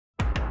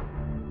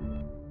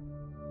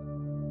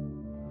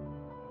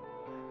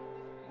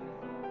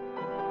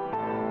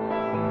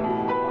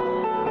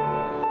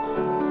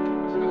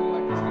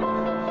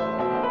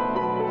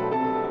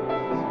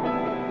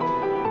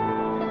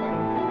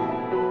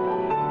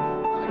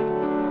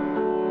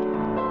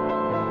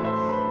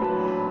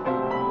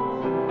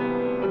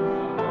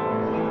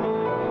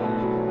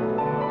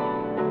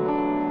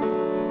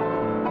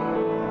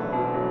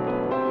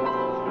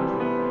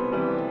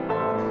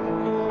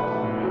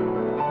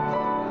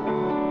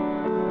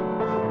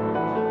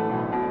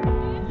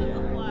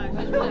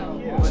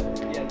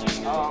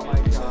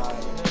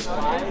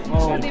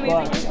was the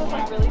amazing was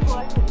like really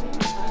selective.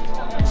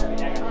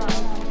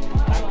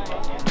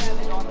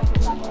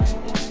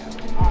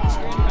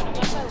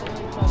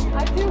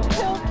 I do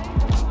kill.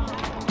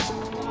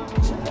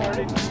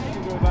 Started to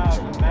go about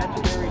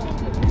imaginary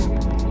numbers.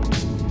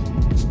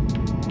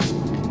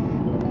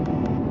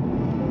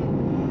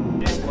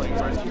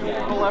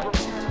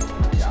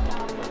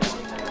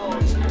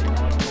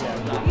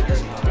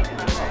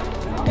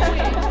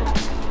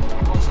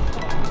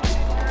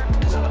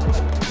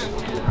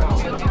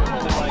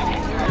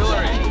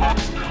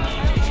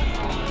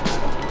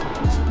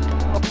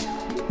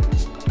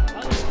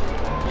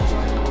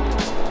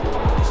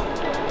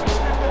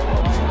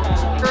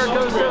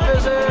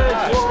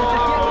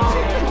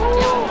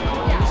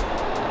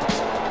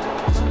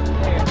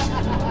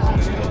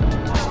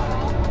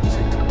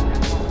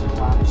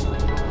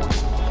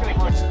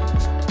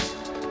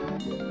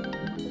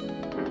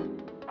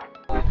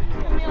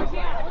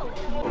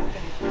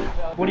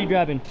 What are you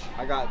grabbing?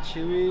 I got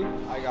Chewy,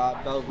 I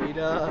got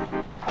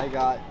Belvita, I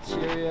got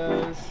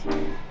Cheerios,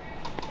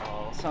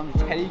 some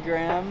Teddy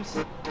Grahams,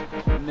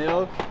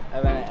 milk,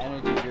 and then an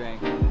energy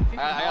drink.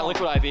 I got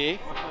liquid IV.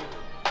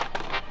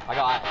 I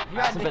got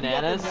some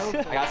bananas. I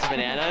got some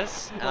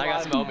bananas, and I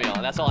got some oatmeal.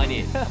 And that's all I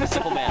need. I'm a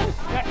simple man.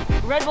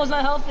 Red Bull's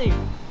not healthy.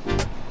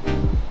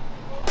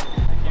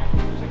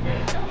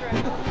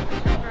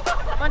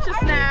 Bunch of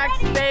snacks,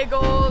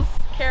 bagels,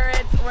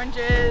 carrots,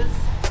 oranges,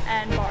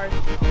 and bars.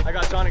 I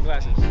got Sonic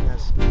glasses.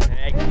 Yes. An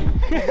egg.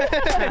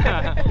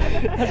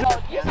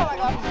 You saw my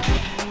glasses.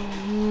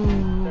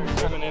 They're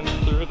coming in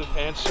through the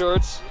pants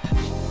shorts.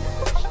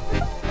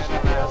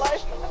 Real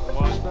life.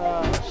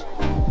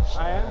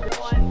 I am.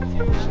 1,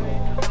 2, 3.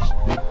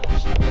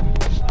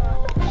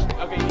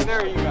 Okay, neither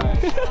are you guys.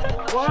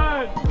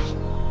 1.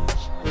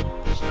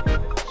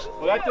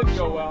 Well, that didn't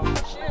go well.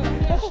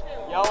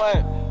 Yell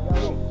it.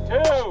 2,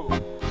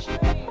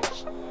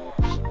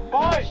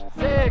 5,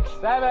 6,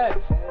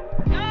 7,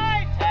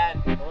 9,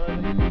 10,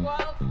 11,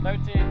 12,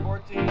 13,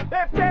 14,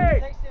 15,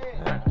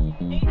 16,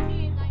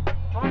 18,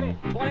 20,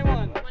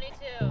 21,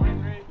 22,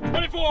 23,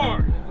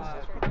 24,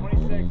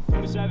 26,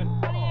 27,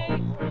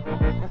 28,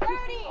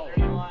 30,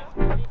 31,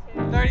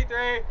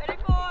 33,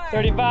 34,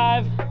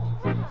 35.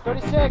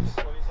 36,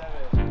 38,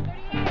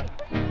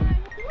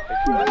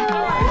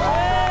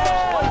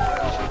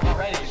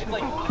 Already, it's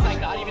like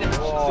not even. 6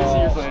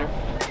 years later.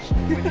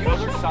 With the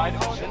other side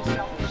open.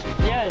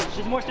 Yeah,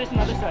 there's more space on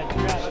the other side.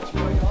 Congrats.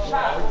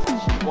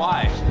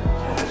 Why?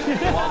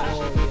 Oh,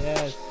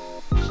 yes.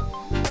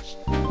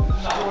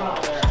 Another one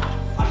over there.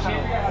 I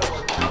can't figure out how to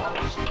work that.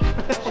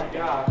 Oh my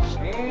gosh.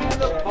 And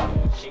the fuck.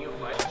 King of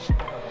fight.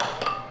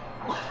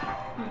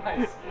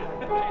 Nice.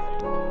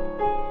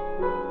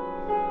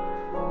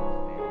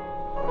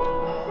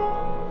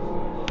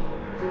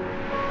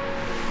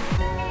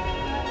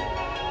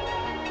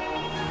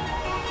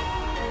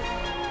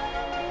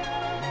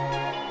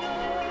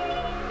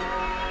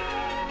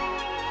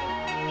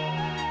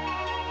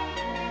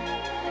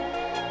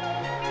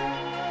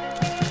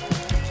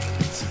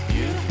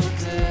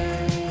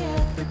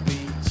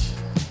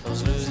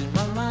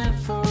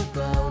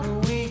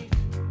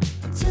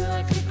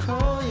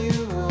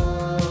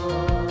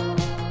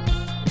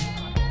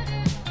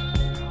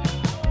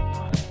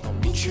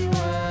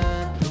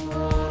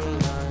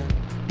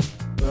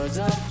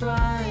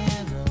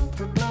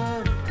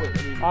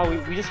 Oh,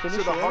 we just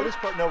finished. So the hardest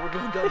part, no, we're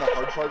going down the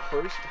hard part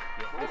first.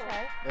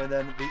 Okay. And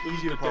then the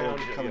easier part will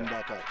be coming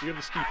back up. You have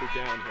a steeper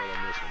downhill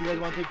on this one. You guys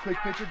want to take a quick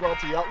picture, go out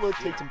to the outlet,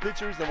 take some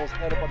pictures, then we'll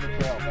head up on the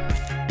trail.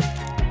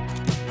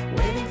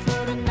 Waiting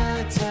for the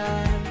night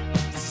time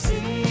to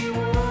see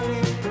what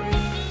it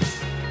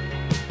brings.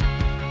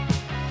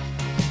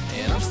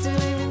 And I'm still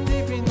living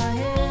deep in my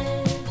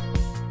head.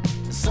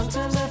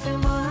 Sometimes I feel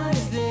my heart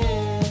is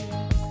there.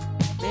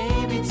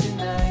 Maybe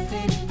tonight,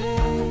 baby,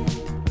 babe,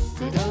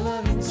 with our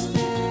love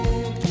instead.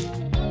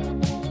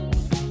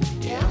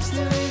 Yeah, I'm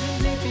still living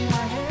deep in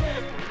my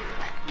head.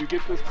 You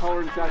get this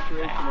color and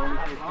saturation only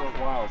takes for a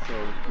while, so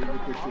give the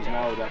pictures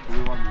now with that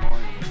blue on the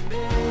orange.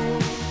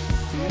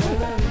 With our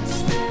love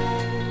instead.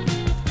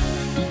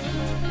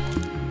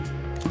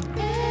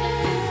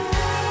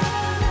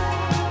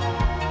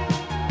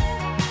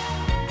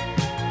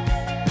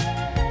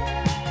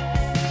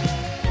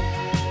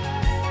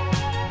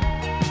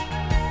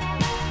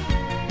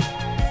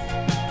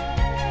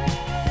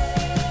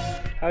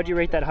 How'd you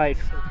rate that hike?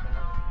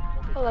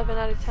 11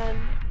 out of 10.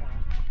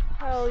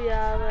 Hell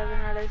yeah,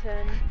 11 out of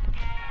 10.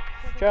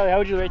 Charlie, how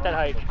would you rate that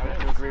hike? I have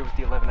to agree with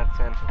the 11 out of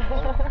 10.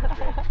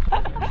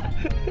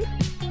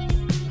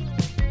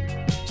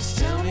 Just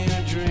tell me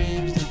your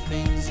dreams, the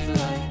things you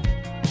like.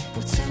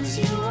 What turns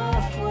you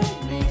off,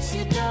 what makes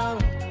you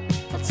doubt.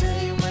 I'll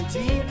tell you my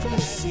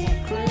deepest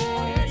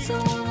secrets. I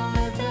wanna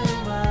let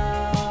them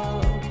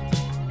out.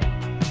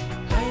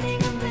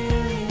 Hiding a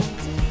million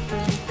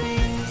different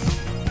things.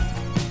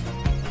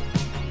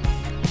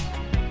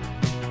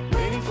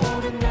 Waiting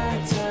for the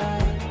night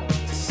time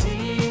to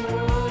see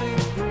what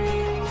it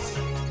brings.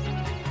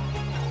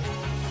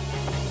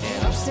 And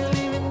I'm still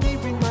even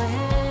deep in my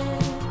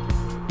head.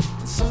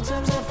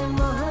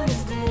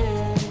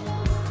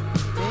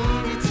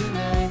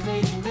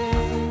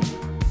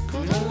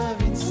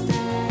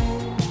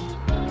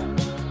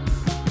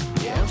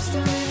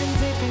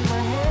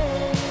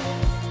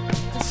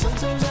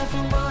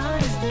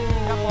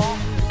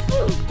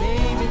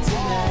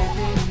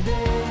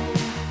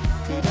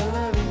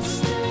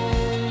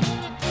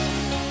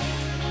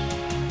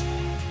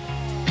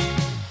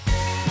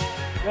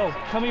 Yo,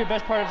 tell me your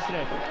best part of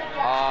today.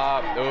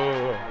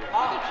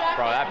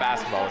 Bro, that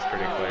basketball was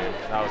pretty clean.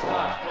 That was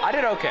fun. I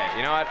did okay.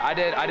 You know what? I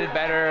did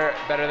better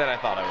than I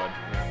thought I would.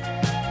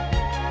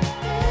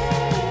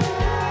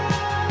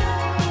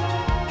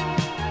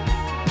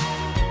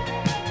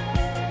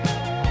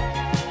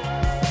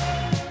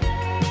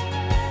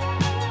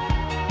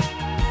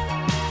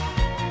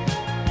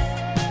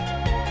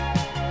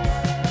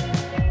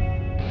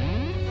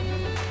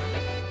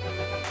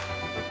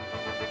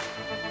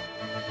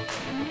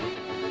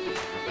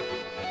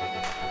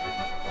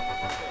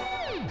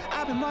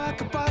 I've been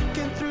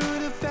walking through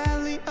the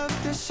valley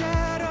of the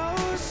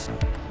shadows.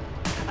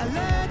 I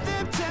let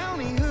them tell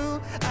me who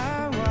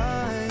I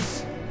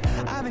was.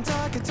 I've been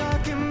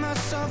talking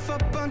myself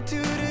up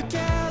onto the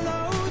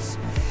gallows.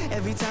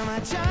 Every time I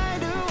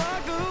tried to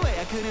walk away,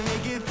 I couldn't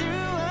make it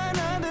through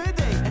another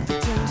day.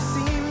 Everything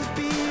seems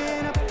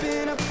being up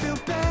in an uphill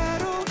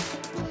battle.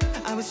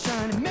 I was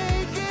trying to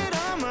make it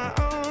on my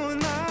own,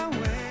 my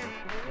way.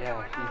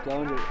 Yeah, he's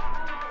going to.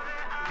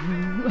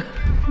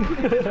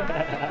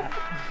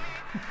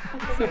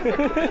 I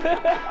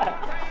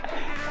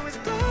was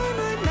blind,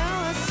 but now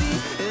I see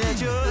that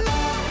your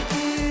love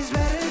is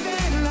better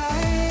than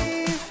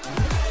life.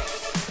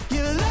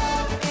 Your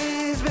love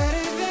is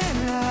better than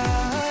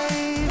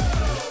life.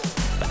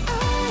 But I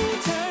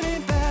ain't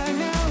turning back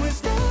now.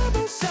 It's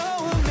never so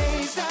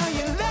amazed how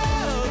your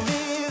love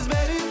is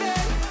better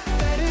than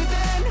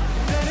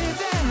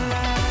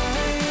life.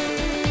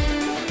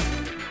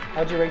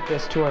 How'd you rate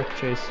this tour,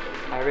 Chase?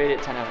 I rate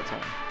it 10 out of 10.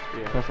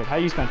 Yeah. Perfect. How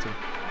you, Spencer?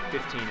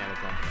 15 out of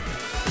 10.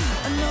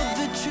 I know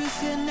the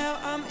truth and now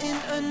I'm in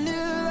a new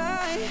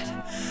light.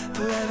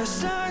 Forever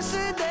starts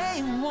today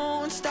and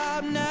won't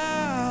stop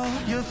now.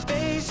 Your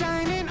face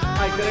shining on.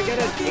 Alright, could I get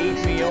an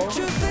 8 meal?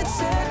 Truth that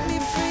set me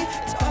free.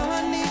 It's all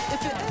I need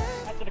if it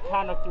After the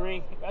count of 3,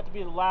 you have to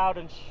be loud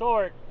and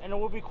short, and it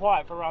will be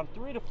quiet for around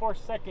 3 to 4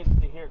 seconds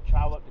to hear it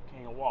travel up the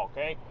canyon wall,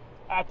 okay?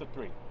 After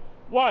 3.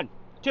 1,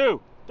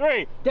 2,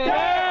 3.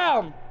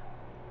 Damn!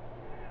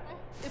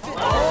 If it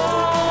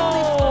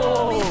only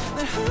for me,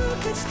 then who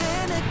could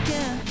stand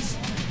against?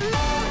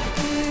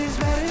 Love is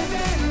better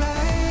than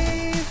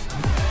life.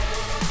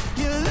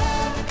 Your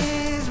love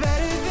is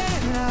better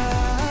than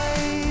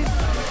life.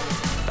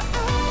 But I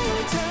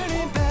ain't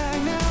turning back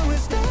now.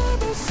 It's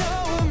never so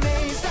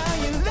amazed how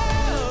your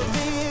love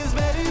is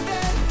better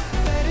than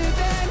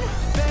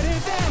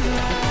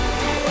life.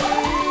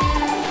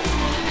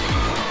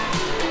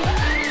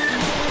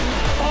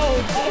 Oh,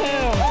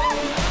 damn!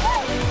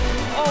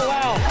 Oh,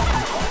 wow!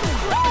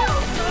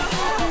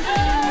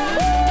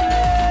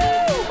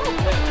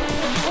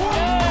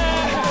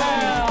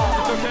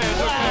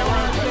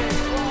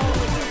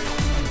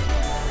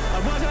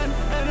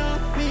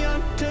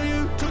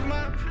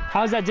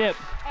 How's that dip?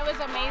 It was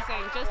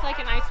amazing, just like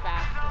an ice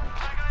bath.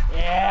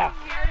 Yeah!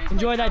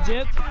 Enjoy that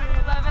dip?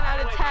 11 out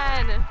of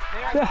 10.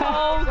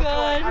 So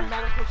good.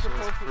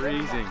 It's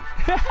freezing.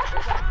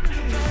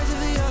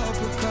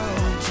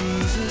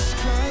 Jesus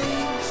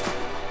Christ.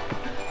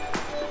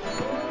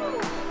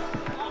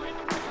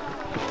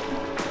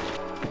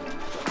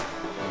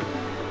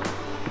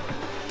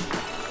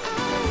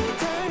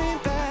 Turning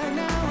back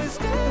now, it's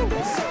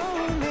never so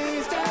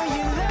amazed how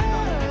you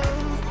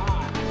love.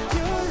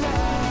 Your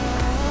love.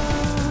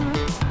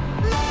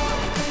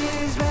 Love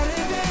is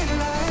better than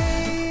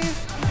life.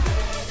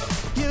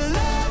 Your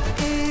love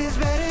is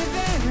better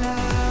than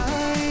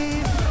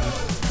life.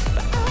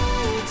 But I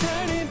ain't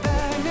turning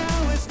back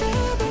now, it's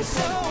never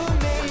so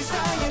amazed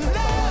how your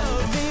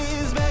love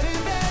is better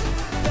than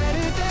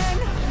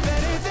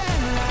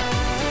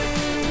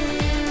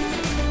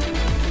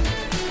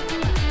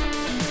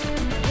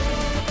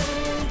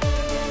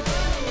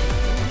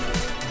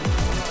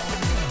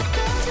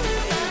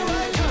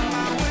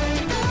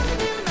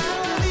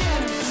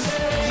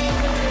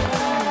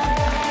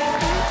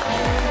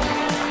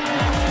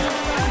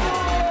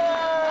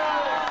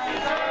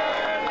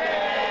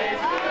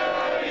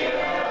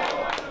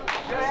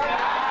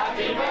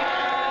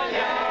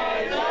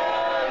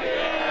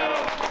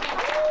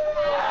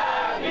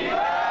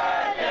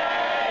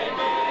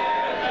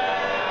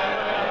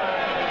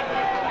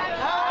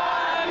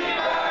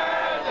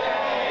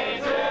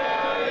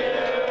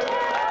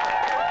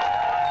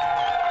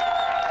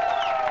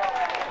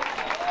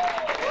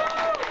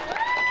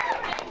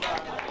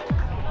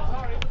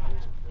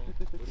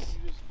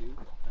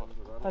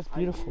That's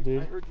beautiful,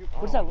 dude.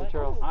 What's that like?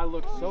 Charles? I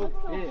look so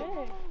big.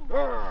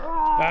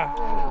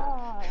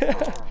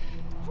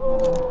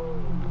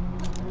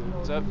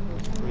 What's up?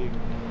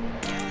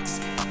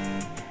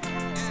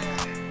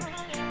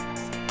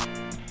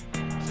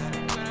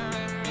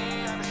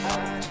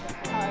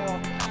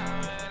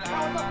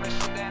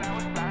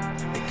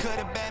 It could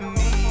have been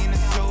me in a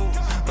suit,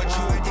 but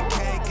you had your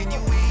cake and you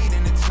eat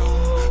in it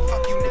too.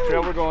 Fuck you. The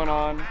trail we're going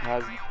on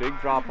has big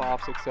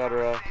drop-offs,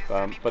 etc.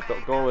 But the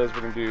goal is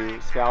we're going to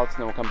do scouts, and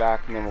then we'll come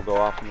back, and then we'll go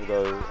off and we'll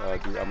go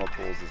do Emerald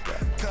Pools as well.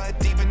 Cut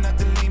deep enough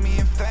to leave me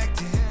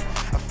infected.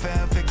 I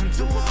fell victim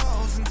to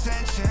walls and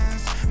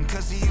tensions. And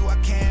cause of you, I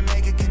can't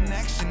make a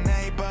connection.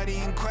 Everybody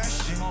in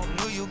question,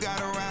 who you got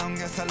around,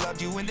 guess I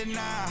loved you in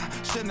denial.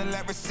 Shouldn't have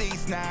let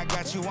receipts, now I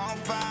got you on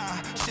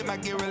fire. Shit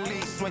might get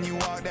released when you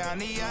walk down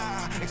the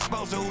aisle.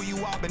 Exposed to who you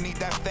are beneath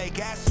that fake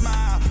ass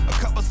smile. A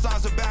couple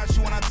songs about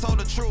you when I told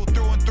the truth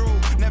through and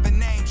through. Never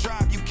name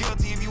drop, you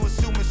guilty if you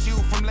assume it's you.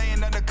 From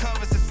laying under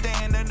covers to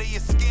staying under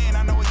your skin.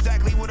 I know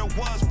exactly what it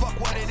was, fuck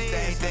what it is.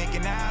 Stay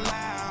thinking out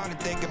loud and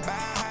think about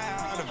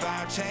how the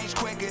vibe changed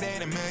quicker than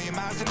 1,000,000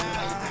 miles an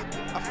hour.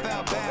 I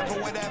felt bad for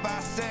whatever I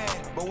said,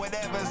 but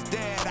whatever's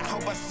dead, I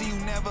hope I see you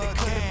never again.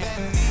 Could've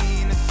been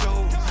me in the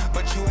suit,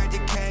 but you had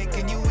your cake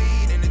and you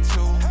eating it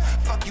too.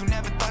 Fuck, you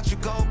never thought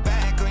you'd go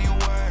back on your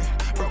word.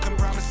 Broken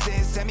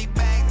promises sent me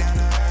back down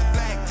to earth.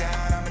 Black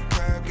down on the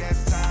curb,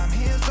 guess time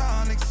heals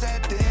all,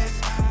 accept this.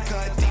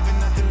 Cut deep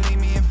enough to leave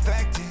me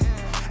infected.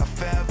 I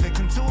fell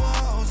victim to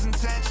all those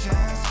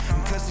intentions.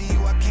 And cause of you,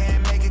 I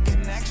can't make a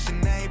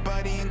connection.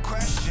 Everybody in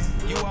question.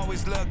 You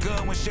always look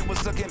good when shit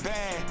was looking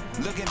bad.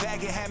 Looking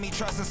back, it had me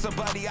trusting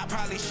somebody I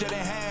probably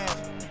shouldn't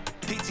have.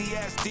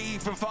 PTSD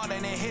from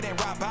falling and hitting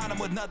rock bottom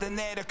with nothing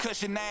there to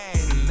cushion that.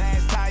 And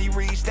last time you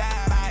reached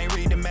out, I ain't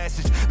read the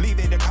message. Leave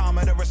it to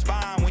karma to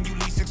respond when you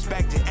least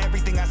expect it.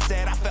 Everything I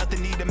said, I felt the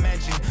need to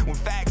mention. When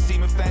facts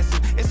seem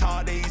offensive, it's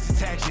hard to ease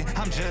attention.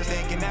 I'm just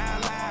thinking